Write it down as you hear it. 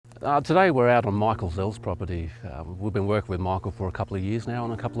Today we're out on Michael Zell's property. We've been working with Michael for a couple of years now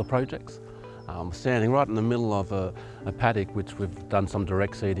on a couple of projects. We're standing right in the middle of a paddock which we've done some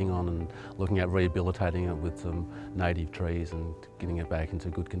direct seeding on and looking at rehabilitating it with some native trees and getting it back into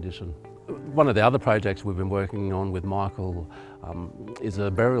good condition. One of the other projects we've been working on with Michael is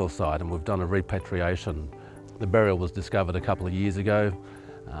a burial site, and we've done a repatriation. The burial was discovered a couple of years ago.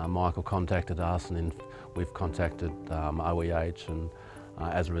 Michael contacted us, and then we've contacted OEH, and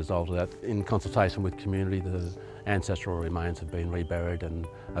as a result of that, in consultation with community, the ancestral remains have been reburied and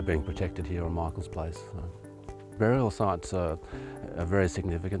are being protected here on Michael's place. Burial sites are very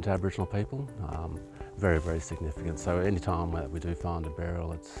significant to Aboriginal people, very, very significant. So any time that we do find a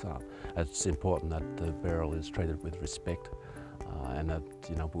burial, it's important that the burial is treated with respect and that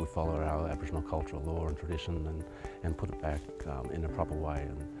we follow our Aboriginal cultural law and tradition and put it back in a proper way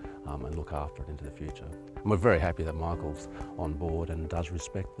and look after it into the future. And we're very happy that Michael's on board and does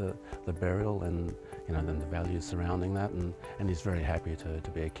respect the burial and then the values surrounding that, and he's very happy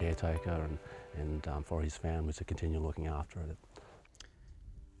to be a caretaker and for his family to continue looking after it.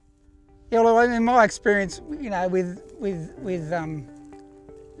 Yeah, well, in my experience, with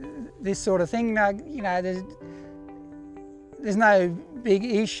this sort of thing, there's no big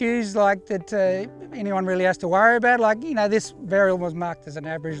issues like that anyone really has to worry about. Like, this burial was marked as an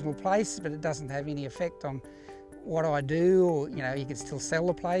Aboriginal place, but it doesn't have any effect on what I do, or, you can still sell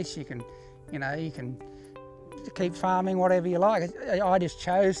the place, you can keep farming, whatever you like. I just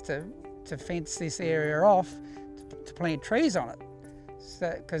chose to fence this area off to plant trees on it,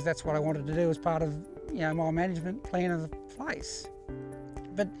 because that's what I wanted to do as part of my management plan of the place.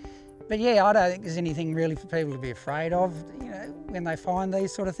 But yeah, I don't think there's anything really for people to be afraid of, when they find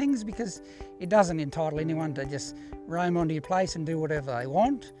these sort of things, because it doesn't entitle anyone to just roam onto your place and do whatever they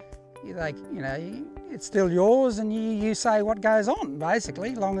want. It's still yours, and you say what goes on,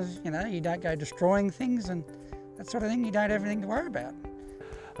 basically, as long as you don't go destroying things and that sort of thing. You don't have anything to worry about.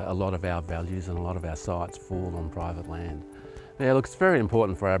 A lot of our values and a lot of our sites fall on private land. Yeah, look, it's very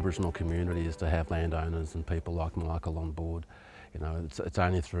important for Aboriginal communities to have landowners and people like Michael on board. It's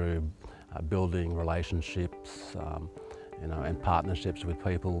only through building relationships and partnerships with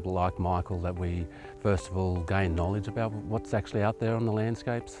people like Michael that we first of all gain knowledge about what's actually out there on the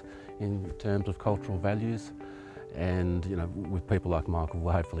landscapes in terms of cultural values. And with people like Michael,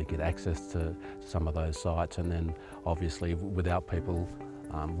 we'll hopefully get access to some of those sites, and then obviously without people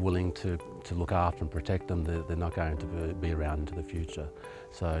willing to look after and protect them, they're not going to be around into the future.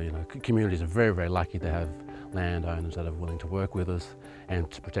 So communities are very, very lucky to have landowners that are willing to work with us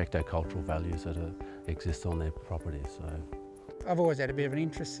and to protect our cultural values that exist on their properties. So I've always had a bit of an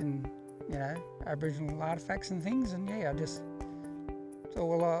interest in Aboriginal artefacts and things, and yeah, I just thought,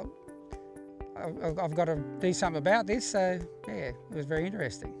 well, I've got to do something about this. So yeah, it was very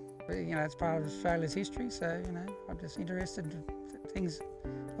interesting. But, it's part of Australia's history, so I'm just interested in things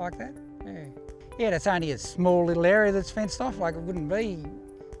like that. Yeah, that's only a small little area that's fenced off. Like, it wouldn't be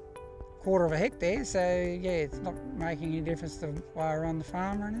a quarter of a hectare, so yeah, it's not making any difference to why I run the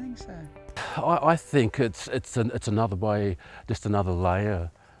farm or anything. So I think it's another way, just another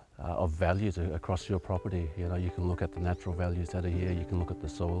layer of values across your property. You can look at the natural values that are here, you can look at the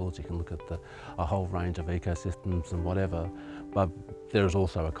soils, you can look at a whole range of ecosystems and whatever, but there's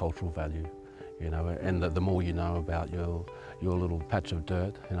also a cultural value, and the more you know about your little patch of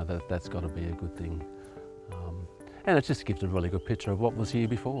dirt, that's got to be a good thing. And it just gives a really good picture of what was here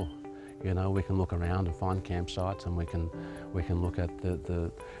before. We can look around and find campsites, and we can look at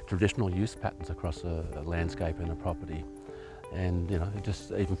the traditional use patterns across a landscape and a property. And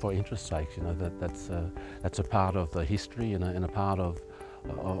just even for interest's sake, that's a part of the history and a part of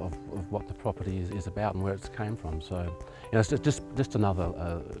what the property is about and where it's came from. So it's just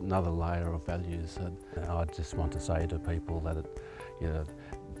another layer of values that I just want to say to people that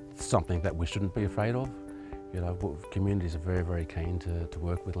it's something that we shouldn't be afraid of. Communities are very, very keen to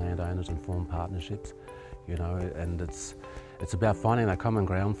work with landowners and form partnerships. And it's about finding that common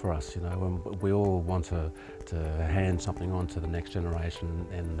ground for us. When we all want to hand something on to the next generation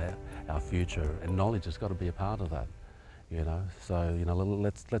and our future, and knowledge has got to be a part of that. So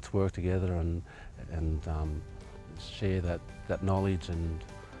let's work together and share that knowledge and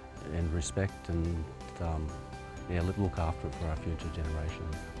respect, and look after it for our future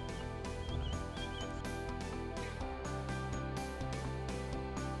generations.